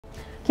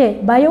Okay,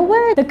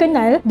 BioWare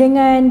terkenal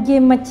dengan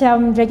game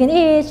macam Dragon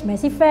Age,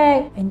 Mass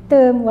Effect,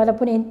 Anthem,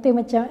 walaupun Anthem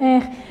macam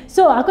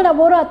So, aku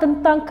nak borak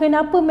tentang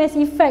kenapa Mass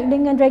Effect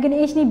dengan Dragon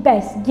Age ni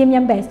best, game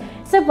yang best.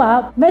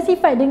 Sebab Mass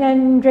Effect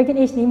dengan Dragon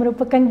Age ni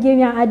merupakan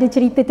game yang ada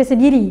cerita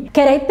tersendiri.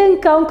 Karakter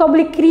kau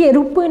boleh create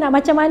rupa nak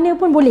macam mana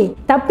pun boleh.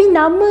 Tapi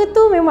nama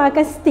tu memang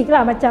akan stick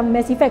lah. Macam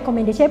Mass Effect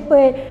Commander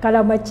Shepard.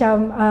 Kalau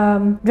macam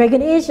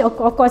Dragon Age,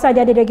 of course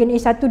dia ada Dragon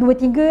Age 1,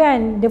 2, 3 kan.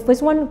 The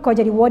first one kau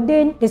jadi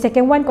Warden, the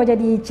second one kau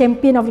jadi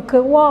Champion of the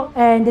Cold War,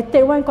 and the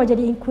third one kau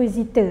jadi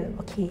Inquisitor.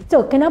 Okay,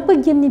 so kenapa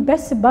game ni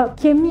best? Sebab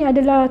game ni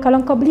adalah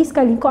kalau kau beli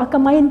sekali kau akan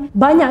main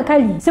banyak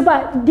kali.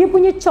 Sebab dia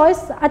punya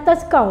choice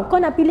atas kau. Kau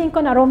nak pilih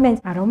kau nak romance.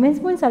 Romance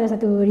pun salah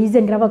satu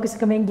reason kenapa aku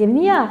suka main game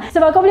ni lah.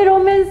 Sebab kau boleh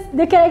romance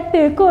the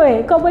character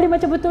kot. Kau boleh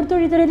macam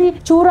betul-betul literally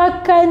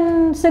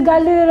curahkan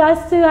segala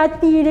rasa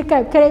hati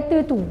dekat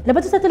karakter tu.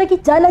 Lepas tu satu lagi,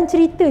 jalan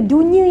cerita,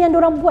 dunia yang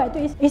dorang buat tu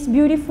is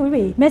beautiful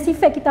way. Mass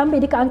Effect kita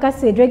ambil dekat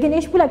angkasa. Dragon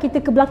Age pula kita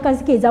ke belakang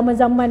sikit,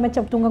 zaman-zaman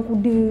macam tunggang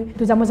kuda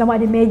tu,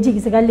 zaman-zaman ada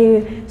magic segala.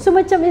 So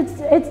macam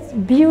it's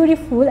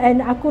beautiful,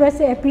 and aku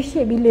rasa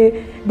appreciate bila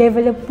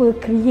developer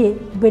create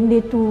benda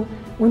tu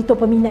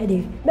untuk peminat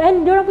dia.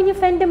 Dan diorang punya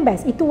fandom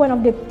best. Itu one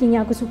of the thing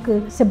yang aku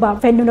suka.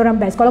 Sebab fandom diorang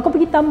best. Kalau kau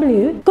pergi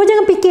Tumblr, kau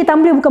jangan fikir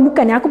Tumblr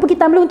bukan-bukan. Aku pergi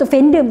Tumblr untuk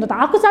fandom, tahu tak?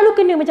 Aku selalu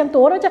kena macam tu.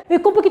 Orang macam,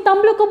 kau pergi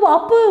Tumblr kau buat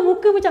apa?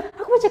 Muka macam,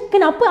 aku macam,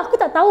 kenapa? Aku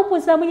tak tahu pun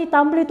selama ni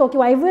Tumblr tu. Okay,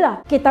 whatever lah.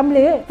 Okay,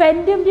 Tumblr,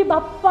 fandom dia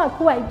bapak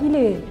kuat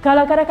gila.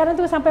 Kalau kadang-kadang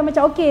tu sampai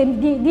macam, okay,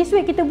 this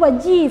week kita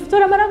buat GIF. So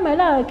ramai-ramai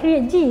lah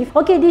create GIF.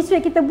 Okay, this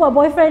week kita buat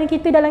boyfriend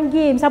kita dalam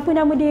game. Siapa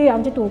nama dia?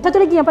 Macam tu. Satu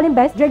lagi yang paling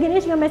best, Dragon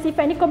Age dengan Mass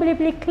Effect ni kau boleh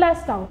pilih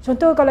kelas tau.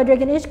 Contoh kalau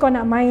Dragon Age kau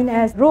nak main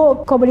as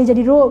rogue, kau boleh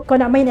jadi rogue. Kau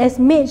nak main as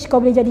mage, kau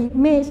boleh jadi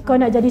mage. Kau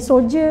nak jadi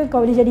soldier,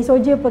 kau boleh jadi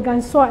soldier,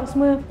 pegang sword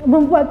semua.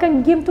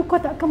 Membuatkan game tu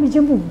kau tak akan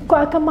berjemu. Kau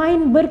akan main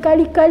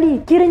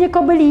berkali-kali. Kiranya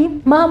kau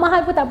beli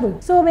mahal-mahal pun tak apa.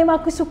 So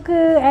memang aku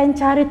suka and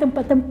cara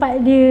tempat-tempat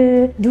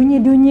dia,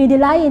 dunia-dunia dia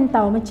lain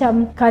tau.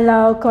 Macam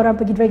kalau korang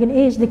pergi Dragon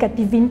Age dekat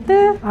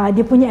Tevinter,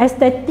 dia punya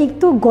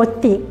estetik tu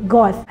gothic,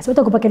 goth. Sebab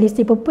tu aku pakai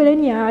lipstick purple lah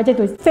ni, macam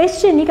tu.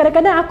 Fashion ni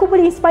kadang-kadang aku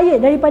boleh inspired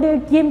daripada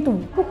game tu.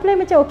 Aku plan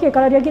macam okay,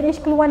 kalau Dragon Age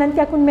keluar nanti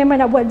aku memang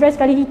nak buat dress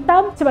kali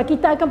hitam, sebab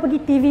kita akan pergi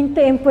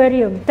Tevinter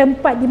Emporium,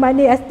 tempat di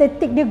mana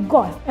estetik dia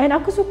goth. And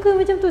aku suka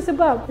macam tu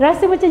sebab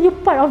rasa macam you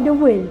part of the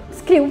world.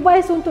 Script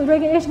wise untuk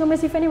Dragon Age dengan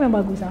Mass Effect ni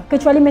memang bagus lah.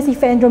 Kecuali Mass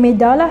Effect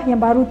Andromeda lah, yang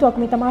baru tu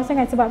aku minta maaf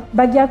sangat sebab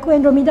bagi aku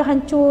Andromeda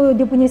hancur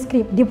dia punya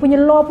script, dia punya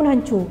lore pun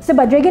hancur.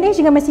 Sebab Dragon Age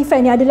dengan Mass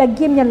Effect ni adalah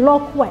game yang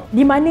lore kuat,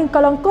 di mana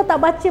kalau kau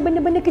tak baca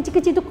benda-benda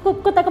kecil-kecil tu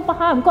kau tak akan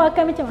faham. Kau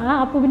akan macam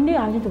apa benda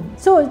lah macam tu.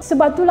 So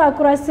sebab tu lah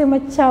aku rasa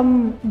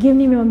macam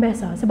game ni memang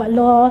best lah. Sebab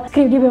lore,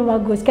 script dia memang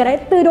bagus,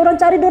 karakter diorang,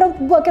 cara diorang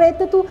buat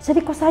karakter tu jadi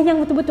kau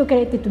sayang betul-betul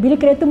karakter tu. Bila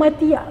karakter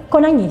mati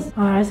kau nangis.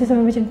 Rasa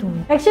sampai macam tu.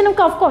 Action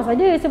kau of course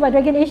ada, sebab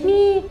Dragon Age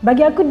ni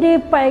bagi aku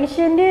dia part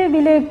action dia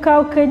bila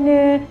kau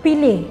kena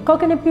pilih. Kau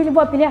kena pilih,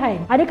 buat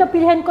pilihan. Adakah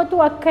pilihan kau tu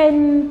akan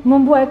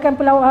membuatkan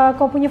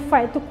kau punya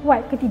fight tu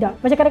kuat ke tidak?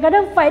 Macam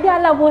kadang-kadang fight dia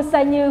ala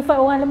bosannya fight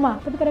orang lemah.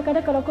 Tapi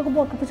kadang-kadang kalau kau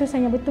buat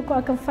keputusan yang betul, kau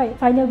akan fight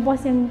final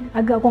boss yang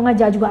agak kau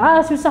ngajar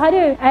juga. Susah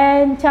dia.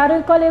 And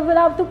cara kau level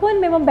up tu pun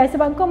memang best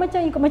sebab kau macam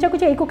aku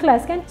cakap ikut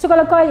kelas kan. So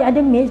kalau kau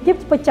ada mage, dia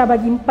pecah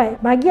bagi 4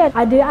 bahagian.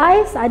 Ada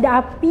ais,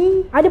 ada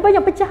api, ada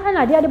banyak pecahan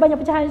lah. Dia ada banyak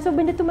pecahan. So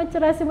benda tu macam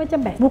rasa macam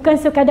best. Bukan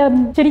sekadar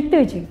cerita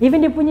je.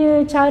 Even dia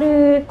punya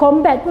cara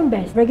combat pun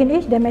best. Dragon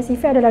Age dan Mass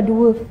Effect adalah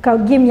dua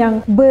game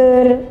yang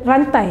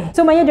berantai.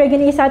 So maknanya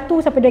Dragon Age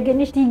 1 sampai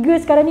Dragon Age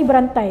 3 sekarang ni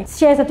berantai,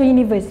 share satu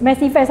universe. Mass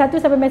Effect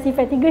 1 sampai Mass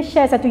Effect 3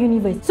 share satu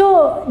universe.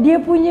 So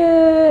dia punya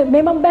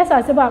memang best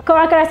lah sebab kau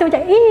akan rasa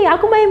macam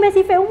aku main Mass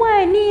Effect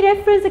 1 ni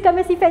reference dekat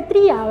Mass Effect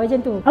 3 lah, macam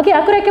tu. Okay,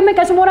 aku recommend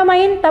kat semua orang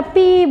main,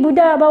 tapi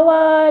budak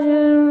bawah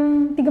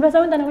 13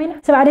 tahun tak nak main lah.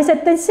 Sebab ada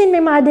certain scene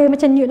memang ada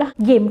macam nude lah.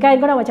 Game kan,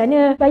 korang macam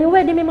mana.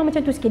 BioWare dia memang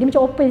macam tu sikit, dia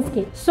macam open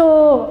sikit. So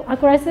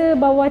aku rasa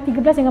bawah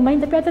 13 jangan main,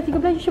 tapi atas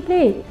 13 you should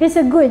play. It's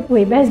a good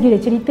way, best gila,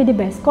 cerita dia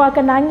best. Kau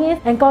akan nangis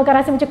dan kau akan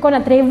rasa macam kau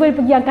nak travel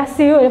pergi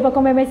angkasa lepas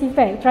kau main Mass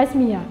Effect. Trust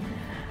me lah,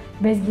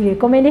 best gila.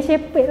 Commander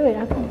Shepard tu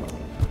aku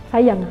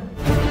sayang lah.